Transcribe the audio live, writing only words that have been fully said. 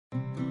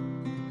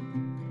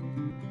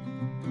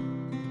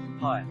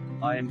Hi,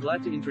 I am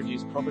glad to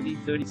introduce property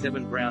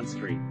 37 Brown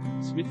Street,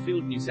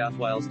 Smithfield, New South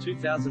Wales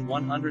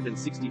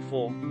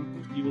 2164.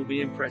 You will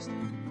be impressed.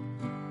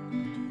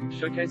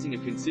 Showcasing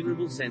a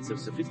considerable sense of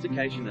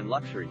sophistication and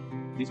luxury,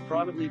 this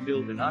privately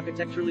built and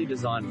architecturally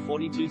designed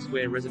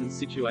 42-square residence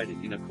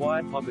situated in a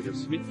quiet pocket of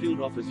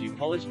Smithfield offers you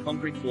polished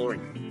concrete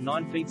flooring,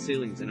 9-feet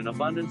ceilings and an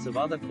abundance of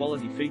other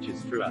quality features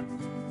throughout.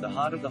 The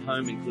heart of the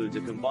home includes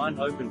a combined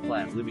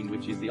open-plan living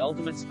which is the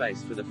ultimate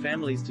space for the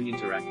families to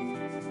interact,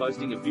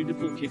 boasting a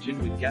beautiful kitchen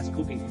with gas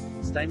cooking,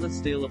 stainless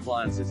steel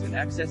appliances and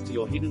access to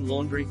your hidden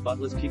laundry,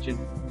 butler's kitchen,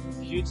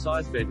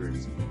 huge-sized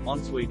bedrooms,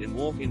 ensuite and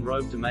walk-in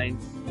robe to main,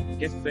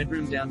 guest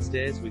bedroom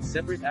downstairs with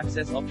separate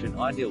access option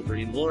ideal for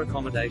in-law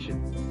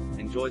accommodation.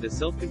 Enjoy the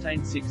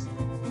self-contained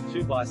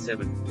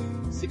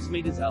 2x7, 6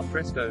 meters al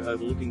fresco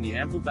overlooking the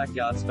ample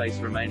backyard space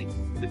remaining.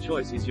 The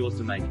choice is yours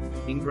to make.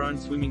 Ingrown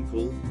swimming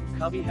pool,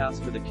 cubby house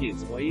for the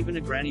kids or even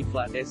a granny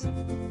flat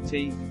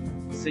S.T.C.A.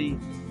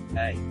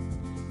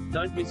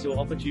 Don't miss your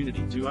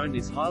opportunity to own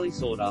this highly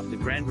sought-after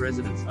grand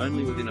residence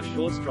only within a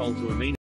short stroll to amenities.